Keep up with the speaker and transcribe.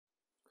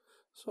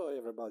So hey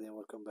everybody, and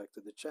welcome back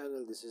to the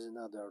channel. This is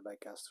another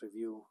die-cast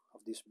review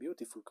of this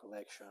beautiful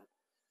collection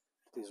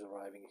that is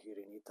arriving here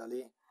in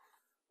Italy.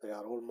 They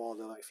are all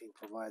model, I think,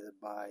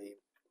 provided by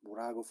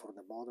Burago for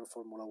the modern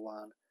Formula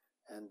 1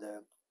 and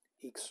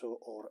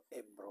Ixo or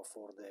Ebro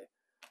for the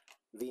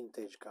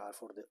vintage car,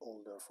 for the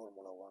older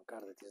Formula 1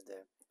 car. That is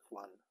the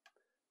one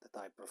that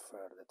I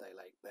prefer, that I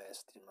like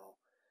best.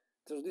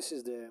 So this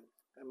is the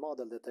a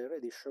model that I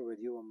already showed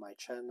you on my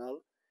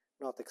channel.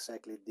 Not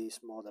exactly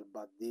this model,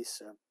 but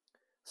this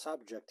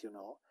subject,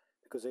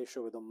 because I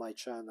showed on my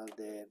channel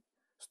the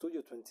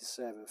Studio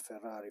 27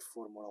 Ferrari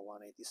Formula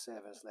 1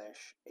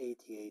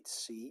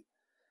 87/88C.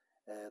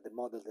 The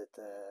model that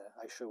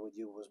I showed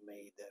you was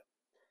made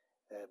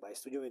by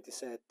Studio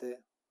 27,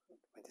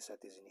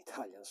 27 is in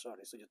Italian,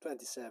 sorry, Studio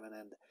 27,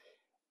 and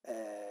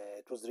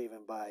it was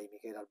driven by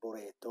Michele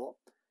Alboreto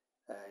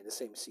in the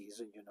same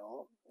season.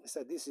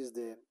 Instead, this is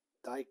the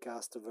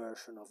die-cast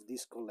version of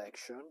this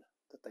collection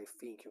that I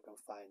think you can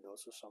find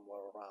also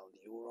somewhere around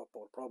Europe,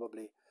 or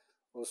probably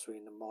also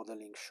in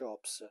modeling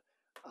shops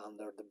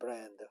under the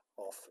brand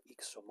of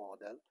Ixo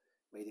model,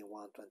 made in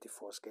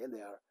 1/24 scale.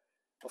 They are,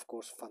 of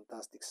course,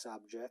 fantastic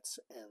subjects,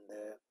 and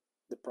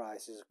the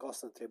price is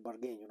constantly a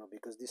bargain,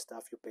 because this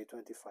stuff you pay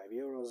 25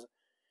 euros.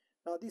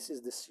 Now, this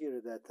is the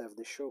series that have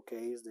the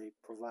showcase. They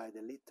provide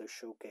a little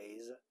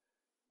showcase,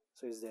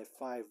 so it's the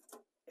 5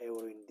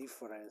 euro in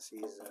difference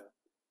is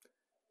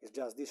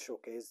just this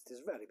showcase. It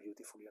is very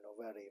beautiful,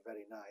 very,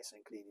 very nice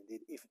and clean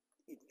indeed. If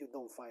you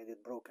don't find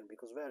it broken,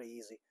 because very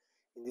easy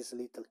in this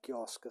little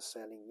kiosk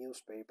selling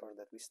newspaper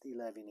that we still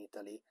have in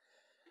Italy.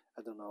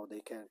 I don't know, they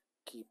can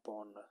keep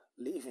on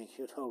living,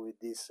 with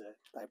this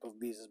type of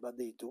business, but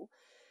they do.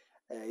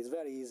 It's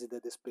very easy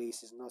that the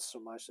space is not so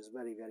much. It's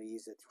very, very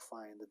easy that you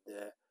find that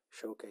the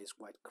showcase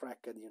quite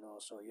cracked,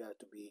 so you have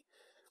to be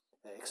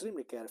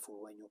extremely careful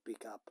when you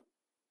pick up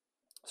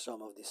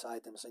some of these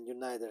items, and you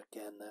neither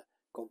can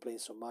complain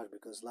so much,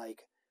 because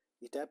like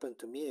it happened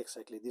to me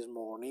exactly this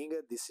morning.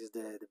 This is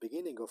the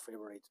beginning of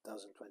February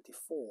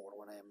 2024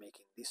 when I am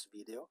making this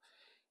video,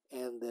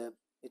 and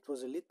it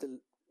was a little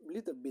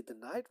bit a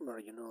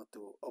nightmare,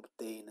 to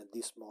obtain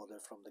this model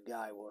from the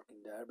guy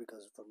working there,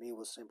 because for me it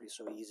was simply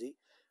so easy.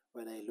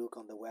 When I look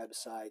on the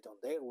website, on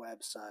their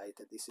website,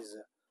 this is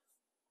a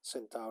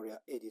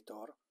Centauria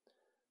Editor.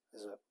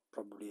 Is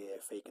probably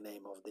a fake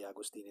name of De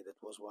Agostini. That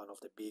was one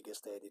of the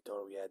biggest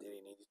editor we had here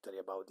in Italy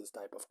about this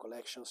type of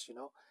collections.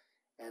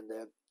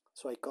 And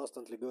so I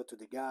constantly go to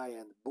the guy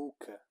and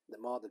book the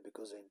model,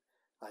 because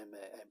I'm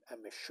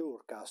a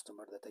sure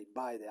customer that I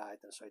buy the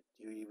item, so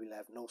you will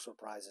have no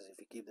surprises if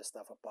you keep the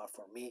stuff apart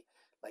from me,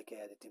 like I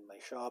had it in my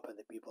shop, and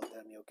the people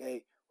tell me,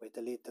 okay, wait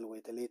a little,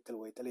 wait a little,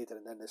 wait a little,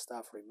 and then the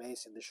stuff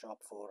remains in the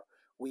shop for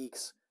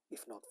weeks,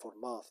 if not for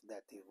months.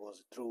 That it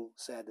was a true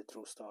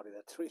story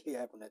that really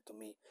happened to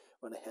me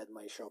when I had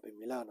my shop in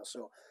Milano.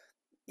 So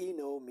you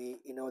know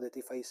me, you know that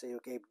if I say,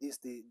 okay,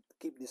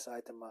 keep this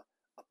item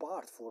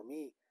apart for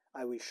me,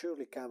 I will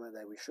surely come and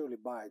I will surely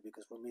buy it,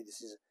 because for me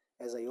this is,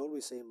 as I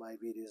always say in my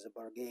videos, a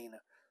bargain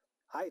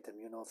item,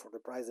 for the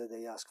price that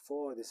they ask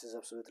for. This is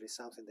absolutely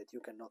something that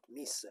you cannot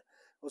miss.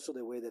 Also,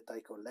 the way that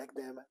I collect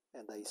them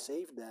and I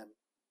save them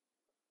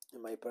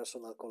in my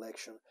personal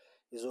collection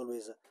is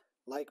always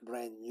like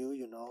brand new.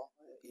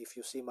 If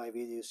you see my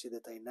video, you see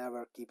that I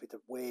never keep it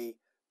away,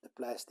 the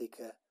plastic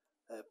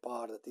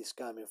part that is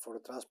coming for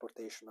the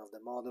transportation of the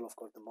model. Of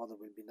course, the model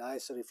will be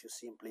nicer if you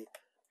simply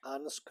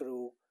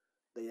unscrew.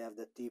 They have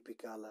the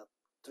typical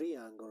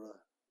triangle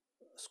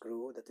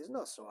screw that is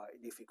not so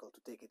difficult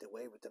to take it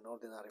away. With an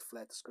ordinary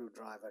flat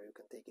screwdriver you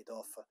can take it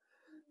off.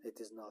 It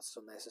is not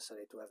so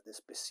necessary to have the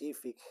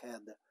specific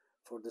head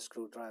for the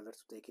screwdriver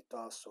to take it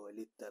off, so a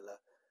little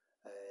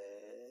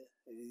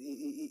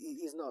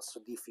it is not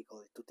so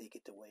difficult to take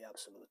it away,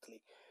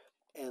 absolutely.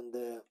 And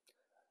the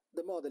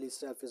model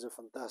itself is a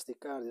fantastic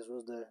car. This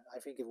was I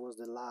think it was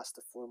the last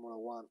Formula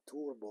 1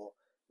 Turbo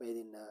made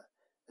in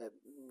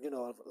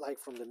like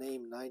from the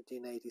name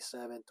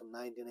 1987 to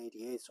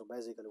 1988, so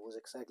basically it was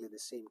exactly the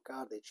same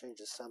car. They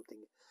changed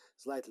something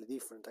slightly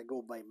different. I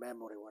go by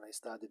memory when I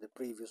studied the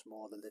previous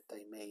model that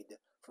I made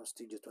from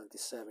Studio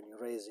 27 in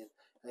resin,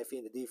 and I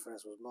think the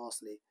difference was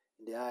mostly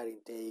in the air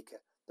intake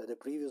that the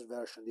previous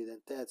version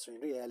didn't have. So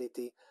in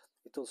reality,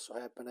 it also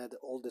happened,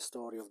 all the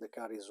story of the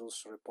car is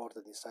also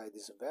reported inside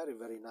this very,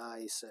 very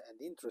nice and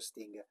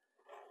interesting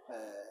uh,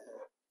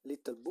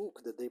 little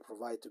book that they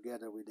provide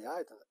together with the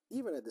item,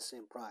 even at the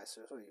same price.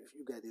 So if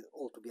you get it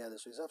all together,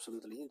 so it's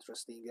absolutely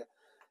interesting,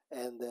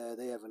 and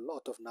they have a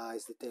lot of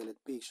nice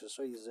detailed pictures.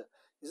 So it's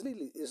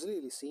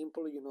really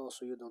simple,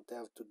 so you don't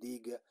have to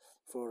dig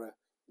for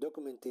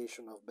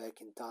documentation of back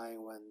in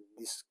time when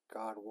this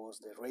car was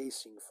the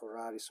racing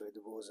Ferrari. So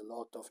it was a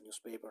lot of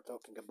newspaper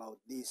talking about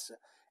this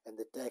and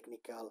the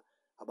technical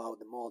about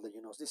the model.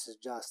 This is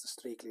just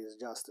strictly, it's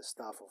just a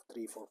stuff of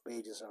 3-4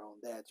 pages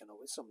around that,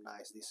 with some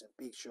nice decent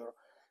picture,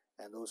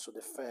 and also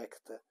the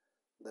fact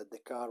that the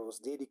car was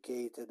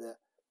dedicated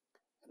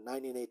In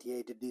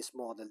 1988,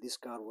 this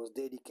car was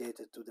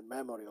dedicated to the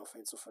memory of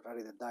Enzo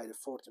Ferrari that died the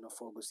 14th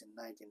of August in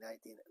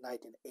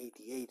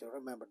 1988. I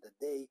remember the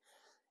day,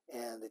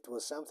 and it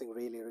was something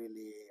really,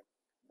 really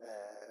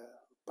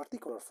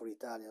particular for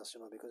Italians,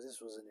 because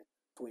this was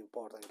two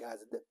important guys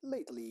that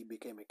lately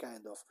became a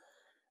kind of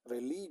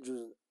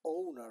religious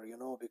owner,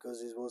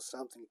 because it was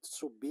something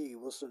so big, it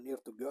was so near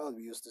to God,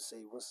 we used to say.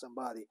 It was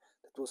somebody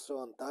that was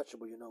so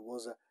untouchable,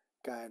 was a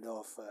kind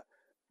of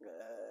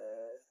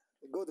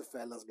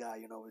Goodfellas guy,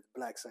 with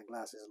black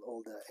sunglasses,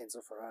 old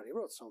Enzo Ferrari. He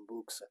wrote some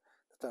books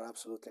that are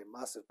absolutely a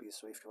masterpiece.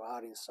 So if you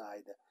are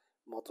inside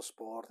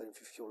motorsport and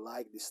if you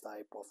like this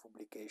type of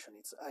publication,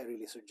 I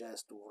really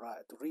suggest to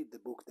read the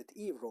book that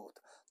he wrote,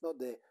 not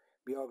the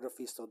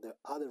biographies or the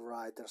other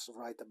writers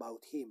write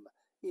about him.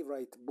 He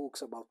write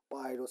books about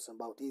pilots,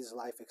 about his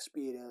life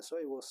experience. So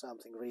it was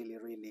something really,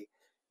 really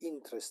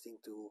interesting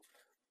to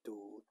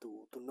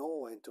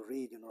know and to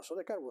read. So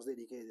the car was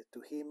dedicated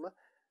to him,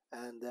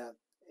 and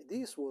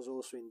this was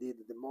also indeed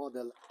the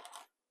model.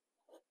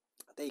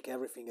 Take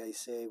everything I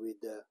say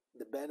with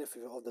the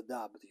benefit of the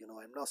doubt.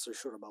 I'm not so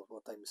sure about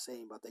what I'm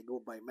saying, but I go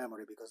by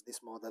memory, because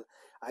this model,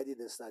 I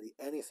didn't study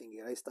anything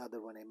here. I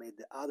started when I made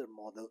the other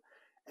model,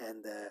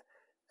 and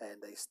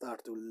I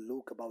start to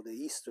look about the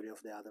history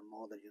of the other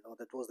model.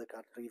 That was the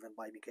car driven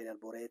by Michele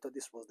Alboreto.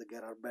 This was the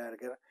Gerhard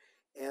Berger,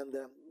 and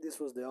this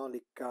was the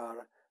only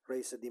car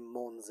raced in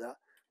Monza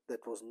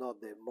that was not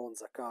the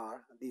Monza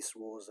car. This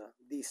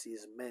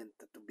is meant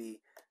to be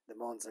the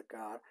Monza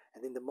car,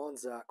 and in the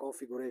Monza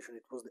configuration,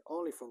 it was the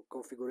only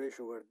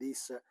configuration where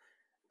this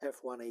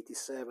F1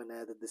 87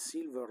 had the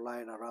silver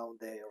line around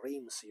the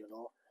rims,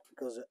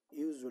 because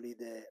usually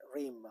the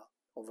rim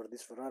over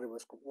this Ferrari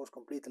was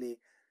completely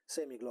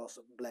semi-gloss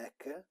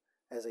black,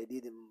 as I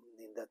did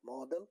in that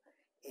model,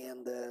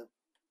 and in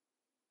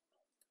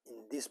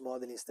this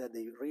model instead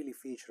they really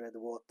featured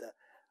what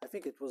I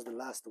think it was the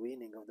last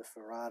winning of the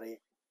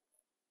Ferrari.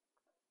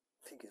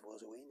 I think it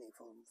was winning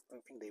I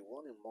think they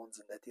won in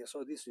Monza that year.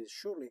 So this is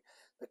surely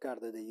the car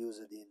that they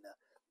used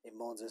in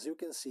Monza. As you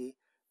can see,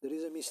 there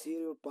is a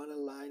mysterious panel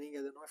lining.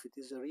 I don't know if it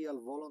is a real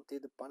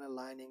volunteered panel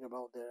lining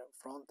about the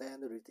front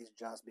end, or it is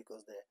just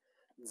because the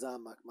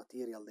Zamac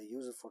material they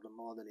use for the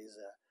model is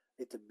a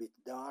little bit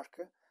dark,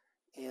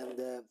 and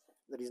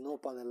there is no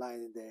panel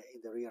line in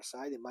the rear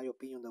side. In my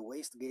opinion, the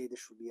wastegate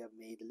should be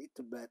made a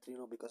little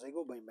better, because I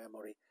go by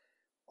memory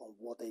on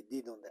what I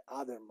did on the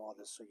other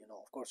models. So,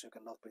 of course, you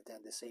cannot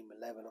pretend the same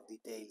level of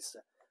details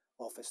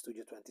of a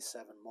Studio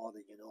 27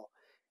 model,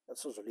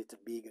 It's also a little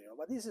bigger,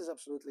 But this is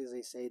absolutely, as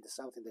I said,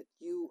 something that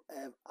you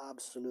have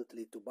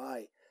absolutely to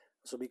buy.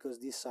 So, because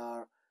these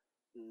are,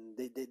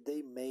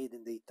 they made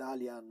in the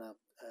Italian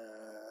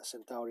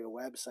Centaurio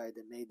website,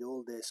 they made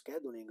all the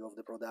scheduling of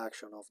the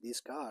production of these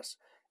cars,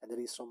 and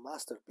there is some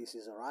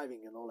masterpieces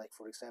arriving, like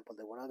for example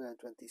the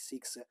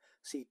 126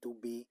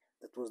 C2B,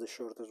 that was the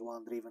shortest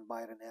one, driven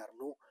by René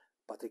Arnoux,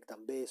 Patrick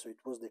Tambay. So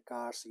it was the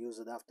cars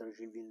used after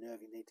Gilles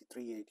Villeneuve in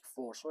 83,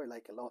 84. So I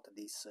like a lot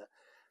these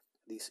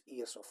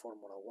years of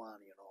Formula One.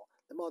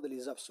 The model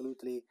is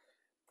absolutely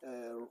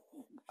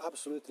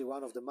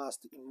one of the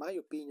most, in my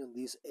opinion.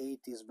 These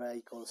 80s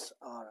vehicles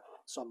are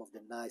some of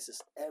the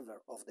nicest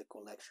ever of the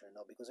collection,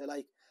 because I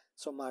like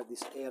so much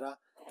this era,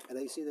 and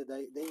I see that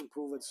they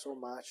improved so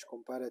much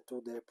compared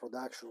to the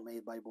production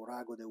made by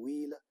Borago. The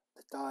wheel,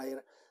 the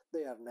tire,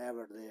 they are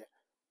never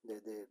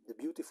the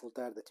beautiful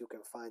tire that you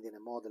can find in a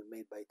model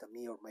made by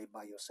Tamiya or made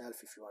by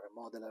yourself if you are a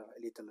modeler,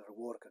 a little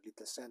rework, a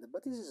little sand.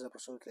 But this is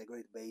absolutely a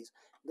great base.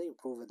 They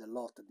improved a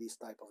lot this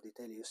type of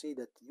detail. You see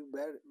that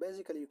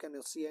basically you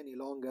cannot see any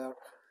longer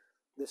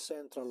the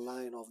central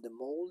line of the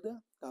mold.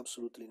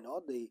 Absolutely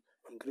not. They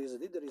increased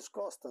it. There is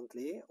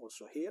constantly,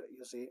 also here,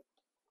 you see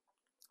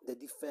the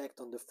defect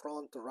on the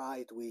front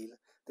right wheel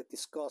that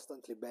is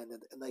constantly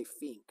bended, and I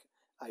think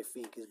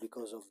is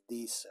because of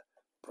this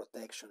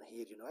protection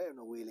here. I am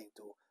not willing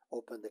to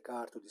open the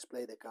car to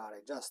display the car.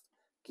 I just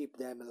keep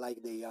them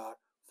like they are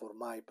for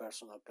my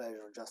personal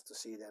pleasure, just to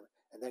see them,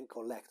 and then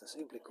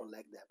simply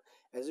collect them.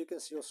 As you can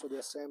see, also the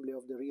assembly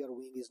of the rear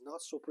wing is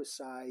not so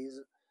precise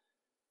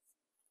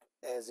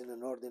as in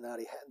an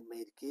ordinary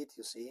handmade kit.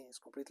 You see, it's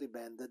completely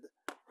bended,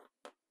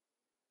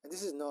 and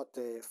this is not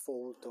a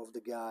fault of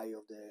the guy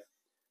of the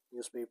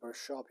newspaper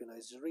shop.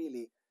 It's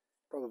really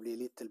probably a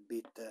little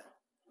bit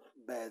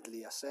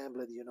badly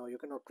assembled. You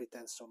cannot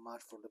pretend so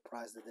much for the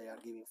price that they are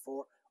giving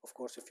for. Of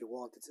course, if you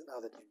want, it's now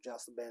that you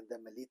just bend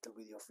them a little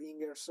with your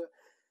fingers.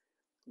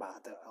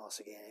 But once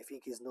again, I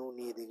think there's no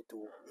needing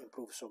to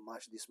improve so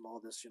much these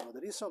models.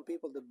 There is some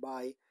people that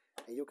buy,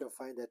 and you can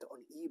find that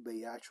on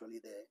eBay actually,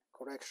 the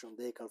correction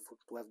decal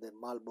to have the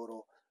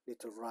Marlboro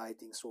little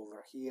writings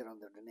over here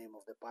under the name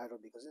of the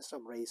pilot, because in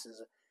some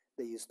races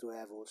they used to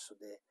have also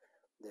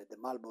the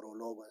Marlboro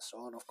logo and so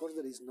on. Of course,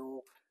 there is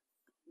no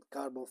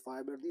carbon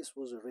fiber. This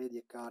was already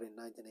a car in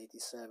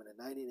 1987 and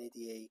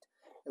 1988,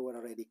 They were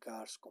already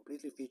cars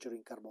completely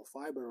featuring carbon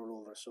fiber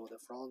all over, so the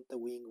front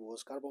wing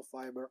was carbon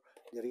fiber,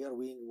 the rear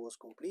wing was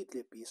completely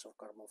a piece of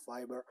carbon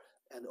fiber,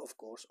 and of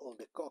course all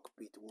the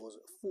cockpit was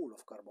full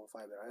of carbon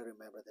fiber. I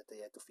remember that they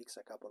had to fix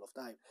a couple of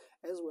times,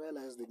 as well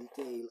as the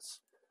details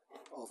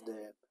of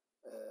the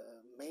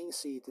main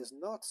seat is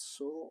not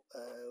so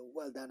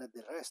well done at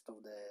the rest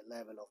of the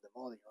level of the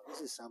model. You know,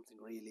 this is something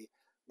really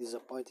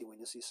disappointing when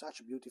you see such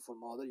a beautiful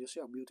model. You see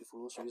how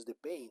beautiful also is the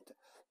paint.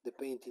 The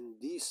paint in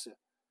this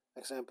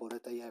example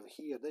that I have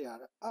here, they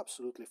are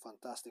absolutely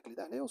fantastically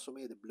done. They also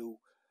made a blue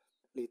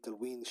little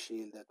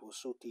windshield that was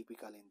so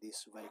typical in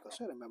this vehicle.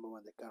 So I remember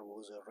when the car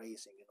was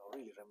racing, you know,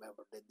 really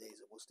remember the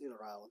days. I was still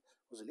around.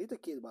 I was a little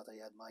kid, but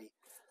I had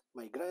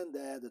my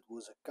granddad that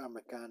was a car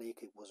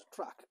mechanic. It was a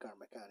truck car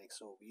mechanic,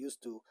 so we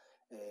used to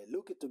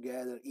look it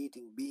together,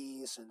 eating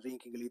beans and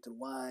drinking a little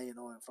wine, you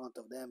know, in front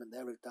of them, and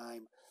every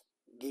time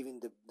giving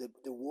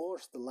the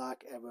worst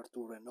luck ever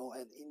to Renault.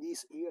 And in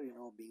this year, you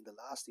know, being the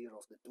last year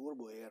of the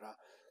turbo era,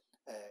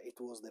 it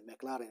was the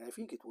McLaren. I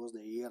think it was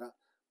the era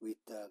with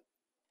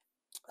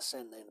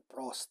Senna and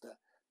Prost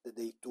that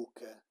they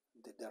took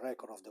the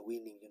record of the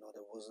winning. You know,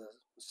 there was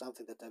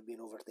something that had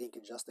been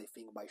overtaken just, I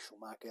think, by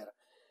Schumacher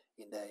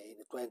in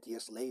the 20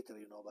 years later,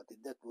 you know, but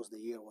that was the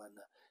year when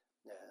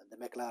the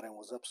McLaren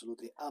was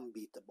absolutely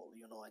unbeatable,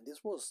 you know, and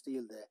this was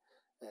still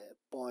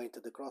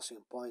the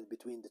crossing point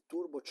between the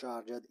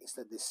turbocharged,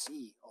 instead the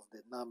C of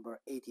the number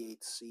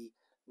 88C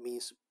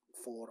means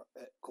for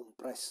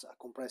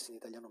compress in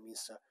Italiano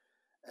means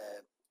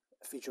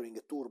featuring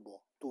a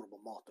turbo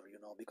motor, you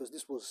know, because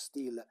this was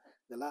still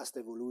the last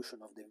evolution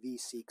of the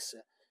V6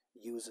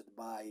 used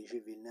by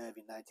Gilles Villeneuve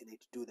in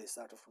 1982. They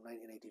started from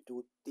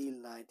 1982 till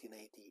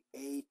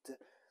 1988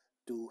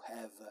 to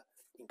have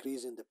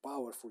increasing the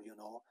powerful, you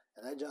know,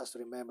 and I just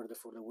remember that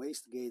for the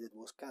wastegate that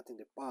was cutting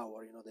the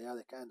power, you know, they had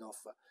a kind of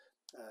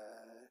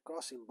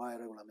crossing by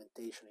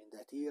regulation in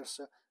that years.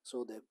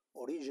 So the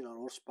original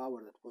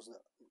horsepower that was,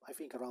 I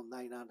think, around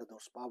 900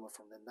 horsepower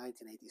from the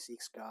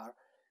 1986 car,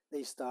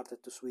 they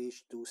started to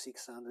switch to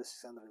 600,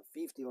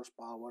 650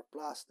 horsepower,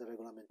 plus the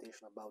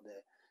regulation about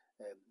the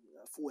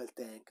fuel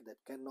tank that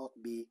cannot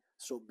be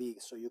so big,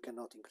 so you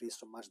cannot increase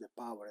so much the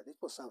power. And it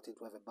was something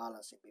to have a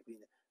balancing between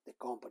the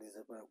companies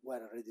that were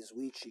already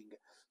switching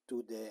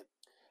to the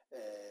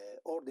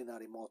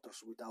ordinary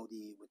motors without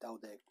the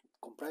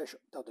compression,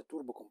 without the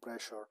turbo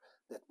compressor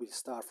that will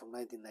start from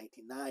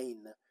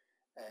 1999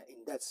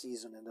 in that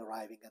season and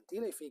arriving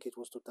until I think it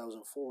was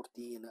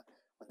 2014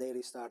 when they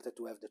restarted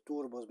to have the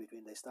turbos.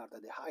 Between they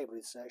started the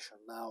hybrid session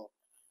now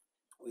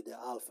with the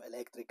half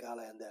electrical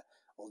and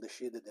all the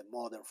shit that the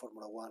modern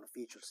Formula One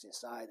features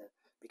inside, and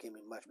became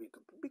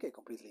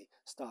completely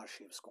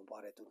starships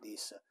compared to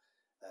this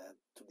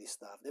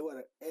stuff. They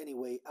were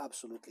anyway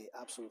absolutely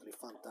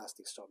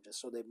fantastic subjects.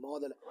 So the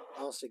model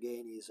once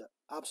again is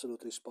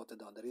absolutely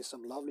spotted on. There is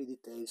some lovely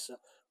details.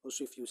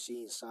 Also, if you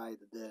see inside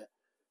the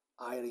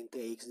air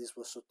intakes, this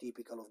was so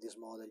typical of this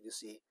model. You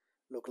see,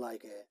 look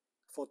like a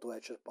photo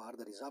etched part.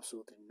 There is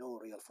absolutely no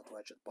real photo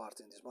etched parts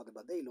in this model,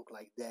 but they look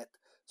like that.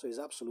 So it's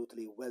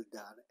absolutely well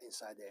done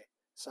inside the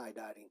side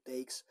air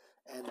intakes,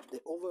 and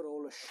the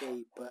overall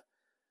shape.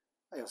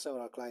 I have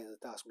several clients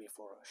that ask me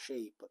for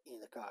shape in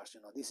the cars.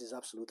 You know, this is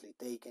absolutely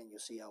taken. You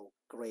see how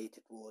great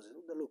it was.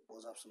 The look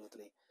was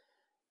absolutely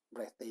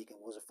breathtaking.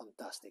 It was a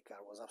fantastic car.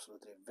 It was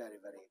absolutely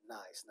very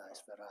nice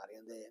Ferrari,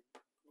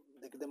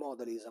 and the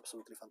model is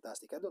absolutely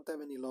fantastic. I don't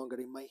have any longer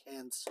in my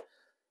hands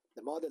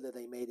the model that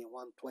I made in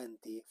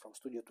 120 from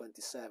Studio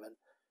 27,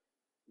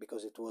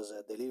 because it was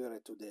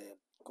delivered to the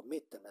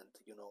commitment,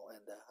 you know,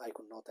 and I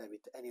could not have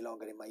it any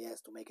longer in my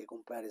hands to make a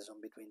comparison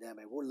between them.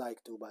 I would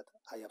like to, but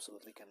I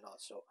absolutely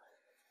cannot. So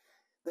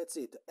that's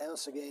it.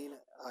 Once again,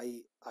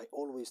 I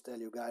always tell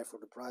you guys, for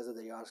the price that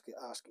they are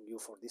asking you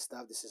for this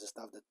stuff, this is a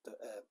stuff that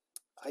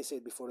I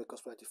said before it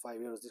cost 25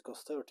 euros, this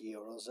costs 30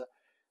 euros,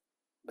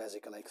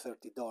 basically like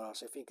 $30.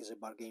 I think it's a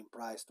bargain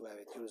price to have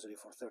it. Usually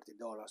for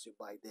 $30 you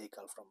buy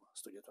decal from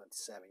Studio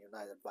 27, you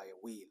neither buy a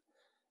wheel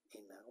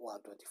in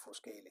 124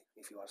 scaling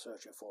if you are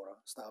searching for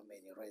stuff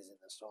made in resin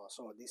and so on.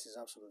 So this is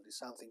absolutely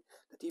something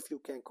that if you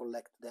can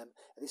collect them,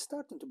 and it's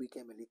starting to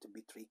become a little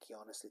bit tricky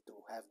honestly to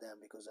have them,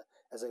 because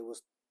as I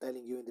was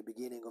telling you in the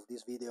beginning of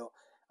this video,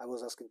 I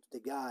was asking to the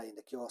guy in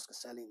the kiosk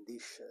selling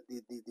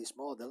this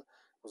model.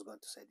 I was going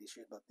to say this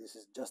shit, but this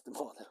is just the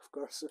model, of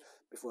course,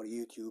 before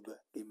YouTube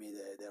give me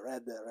the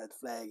red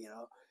flag, you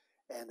know.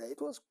 And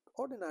it was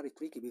ordinary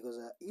tricky, because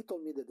he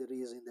told me that there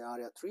is in the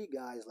area 3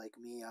 guys like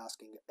me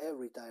asking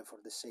every time for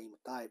the same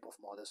type of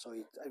model. So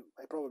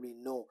I probably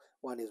know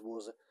one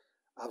was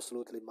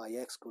absolutely my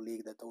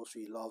ex-colleague that also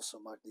he loves so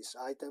much these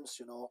items,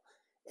 you know,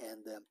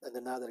 and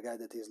another guy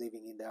that is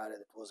living in the area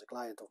that was a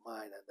client of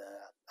mine, and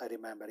I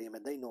remember him,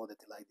 and they know that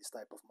he liked this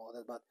type of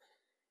model, but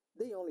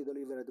they only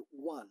delivered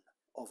one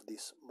of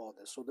these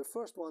models. So the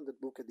first one that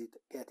booked it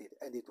get it,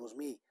 and it was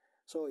me.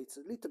 So it's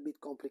a little bit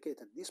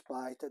complicated,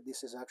 despite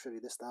this is actually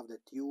the stuff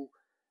that you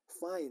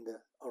find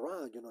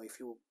around. You know, if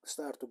you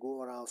start to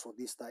go around for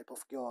this type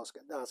of kiosk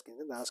and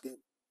asking,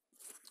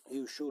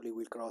 you surely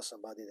will cross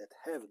somebody that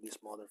have this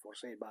model for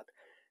sale. But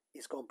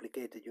is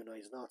complicated, you know,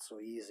 it's not so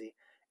easy.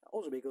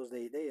 Also because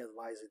they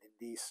advise it in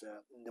this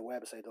in the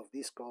website of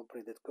this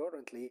company that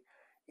currently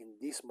in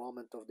this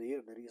moment of the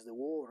year there is the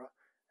war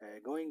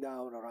going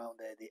down around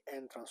the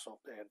entrance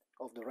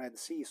of the Red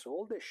Sea. So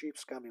all the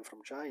ships coming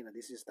from China,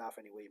 this is stuff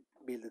anyway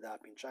built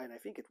up in China. I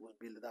think it was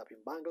built up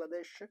in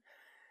Bangladesh.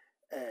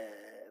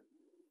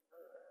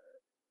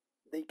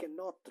 They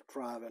cannot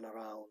travel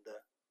around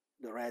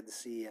the Red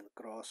Sea and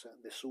cross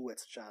the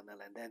Suez Channel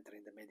and enter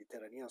in the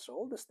Mediterranean. So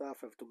all the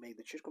stuff have to make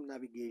the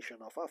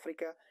circumnavigation of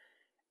Africa,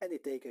 and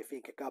it take I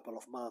think a couple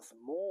of months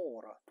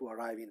more to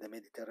arrive in the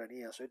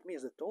Mediterranean. So it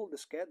means that all the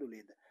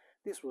scheduling,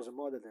 this was a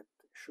model that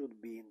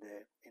should be in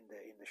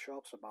the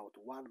shops about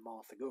 1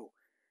 month ago,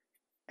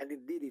 and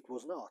indeed it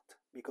was not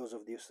because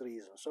of this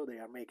reason. So they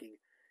are making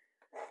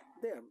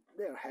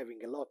they're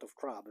having a lot of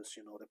troubles.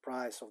 You know, the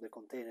price of the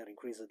container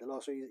increases a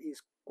lot, so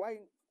it's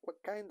quite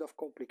kind of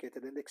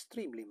complicated and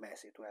extremely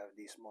messy to have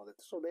this model.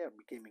 So they are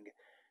becoming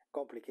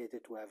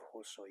complicated to have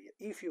also here.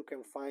 If you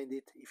can find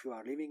it, if you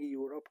are living in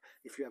Europe,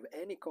 if you have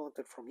any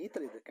contact from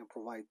Italy that can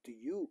provide to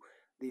you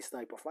this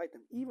type of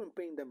item, even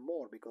paying them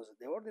more, because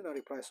the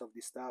ordinary price of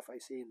this stuff I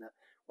see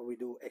when we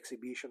do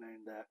exhibition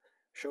and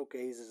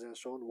showcases and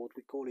so on, what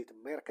we call it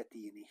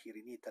mercatini here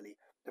in Italy,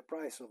 the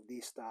price of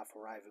this stuff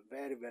arrive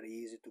very, very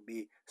easy to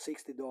be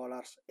 $60,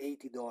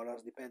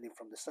 $80, depending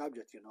from the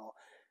subject, you know.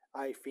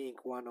 I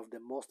think one of the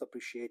most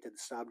appreciated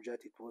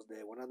subject, it was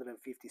the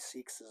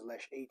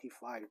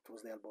 156/85, it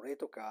was the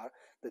Alboreto car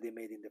that they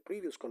made in the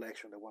previous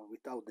collection, the one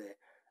without the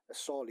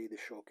solid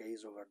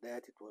showcase over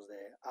that. It was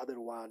the other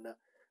one.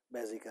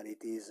 Basically,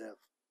 it is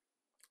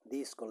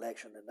this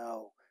collection that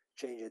now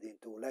changed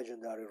into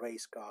legendary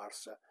race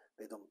cars.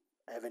 They don't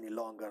have any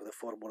longer the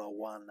Formula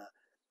One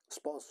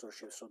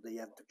sponsorship, so they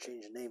have to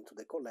change name to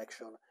the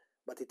collection.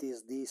 But it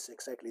is this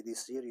exactly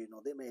this series. You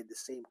know, they made the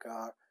same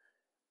car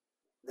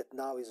that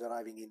now is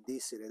arriving in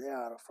this series. They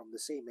are from the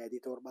same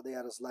editor, but they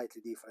are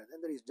slightly different,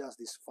 and there is just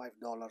this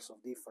 $5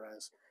 of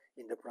difference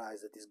in the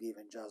price that is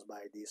given just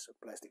by this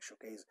plastic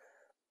showcase.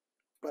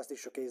 Plastic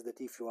showcase that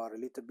if you are a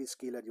little bit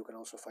skilled, you can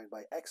also find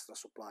by extra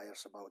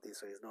suppliers about it,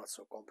 so it's not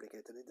so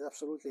complicated. It's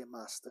absolutely a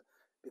must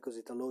because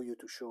it allows you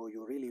to show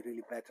you really,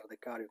 really better the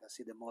car. You can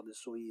see the model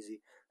so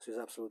easy, so it's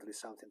absolutely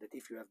something that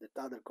if you have the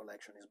other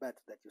collection, it's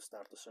better that you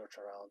start to search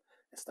around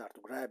and start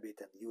to grab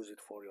it and use it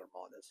for your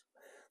models.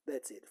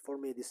 That's it. For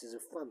me, this is a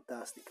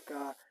fantastic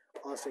car.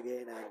 Once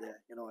again, and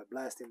you know, a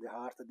blast in the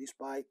heart,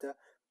 despite,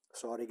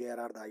 sorry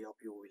Gerard, I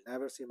hope you will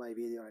never see my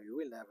video and you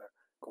will never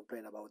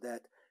complain about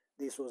that.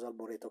 This was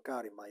Alboreto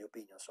car in my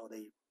opinion, so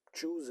they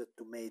choose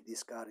to make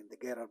this car in the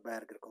Gerhard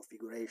Berger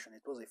configuration.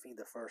 It was I think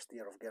the first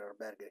year of Gerhard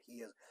Berger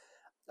here,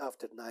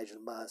 after Nigel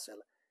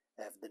Mansell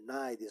have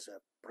denied his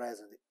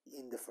presence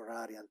in the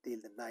Ferrari until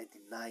the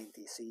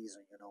 1990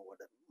 season, you know, where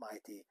the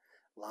mighty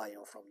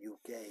lion from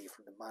UK,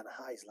 from the Man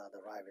Island,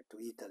 arrived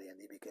to Italy and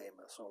he became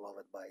so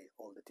loved by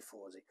all the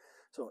tifosi.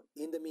 So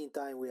in the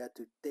meantime we had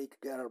to take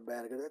Gerhard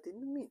Berger, that in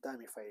the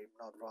meantime, if I'm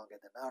not wrong,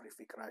 had an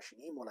horrific crash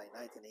in Imola in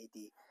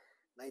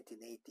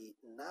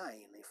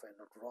 1989, if I'm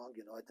not wrong,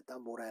 you know, at the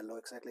Tamburello,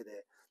 exactly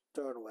the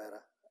turn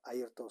where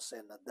Ayrton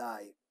Senna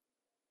died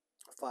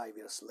 5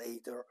 years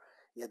later.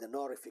 He had an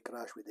horrific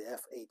crash with the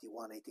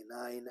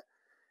F81-89,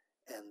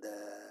 and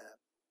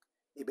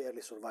he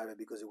barely survived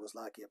because he was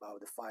lucky about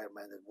the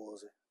fireman that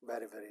was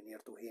very, very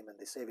near to him, and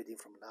they saved him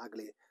from an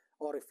ugly,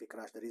 horrific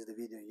crash. There is the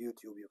video on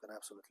YouTube, you can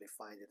absolutely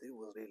find it. It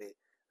was really,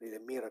 really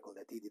a miracle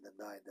that he didn't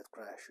die in that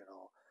crash, you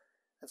know.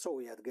 And so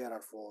we had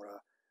Gerhard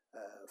for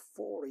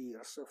 4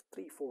 years,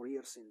 3-4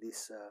 years in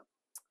this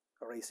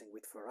racing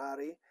with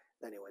Ferrari.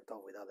 Then he went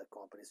on with other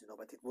companies, you know,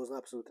 but it was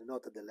absolutely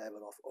not at the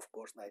level of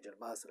course, Nigel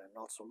Mansell, and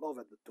not so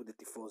loved to the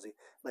tifosi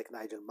like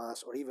Nigel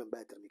Mansell, or even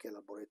better,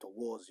 Michele Alboreto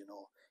was, you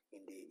know,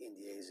 in the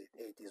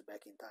 80s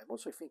back in time.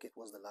 Also, I think it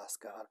was the last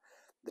car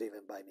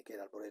driven by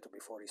Michele Alboreto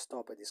before he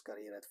stopped his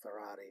career at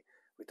Ferrari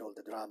with all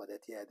the drama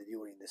that he had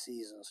during the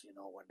seasons, you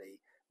know, when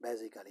they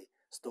basically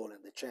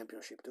stolen the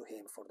championship to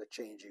him for the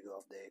changing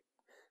of the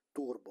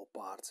turbo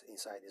parts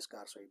inside his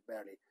car, so he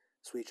barely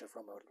switched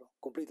from a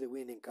completely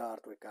winning car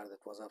to a car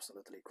that was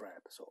absolutely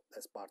crap. So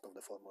that's part of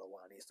the Formula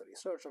One history.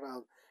 Search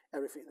around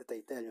everything that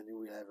I tell you, and you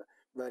will have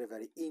very,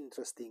 very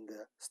interesting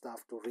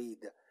stuff to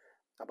read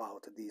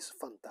about these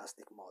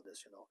fantastic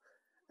models, you know.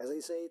 As I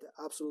said,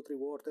 absolutely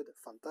worth it,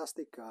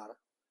 fantastic car,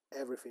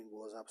 everything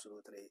was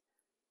absolutely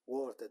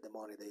worth it, the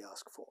money they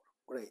asked for.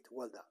 Great,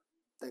 well done.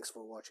 Thanks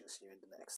for watching, see you in the next.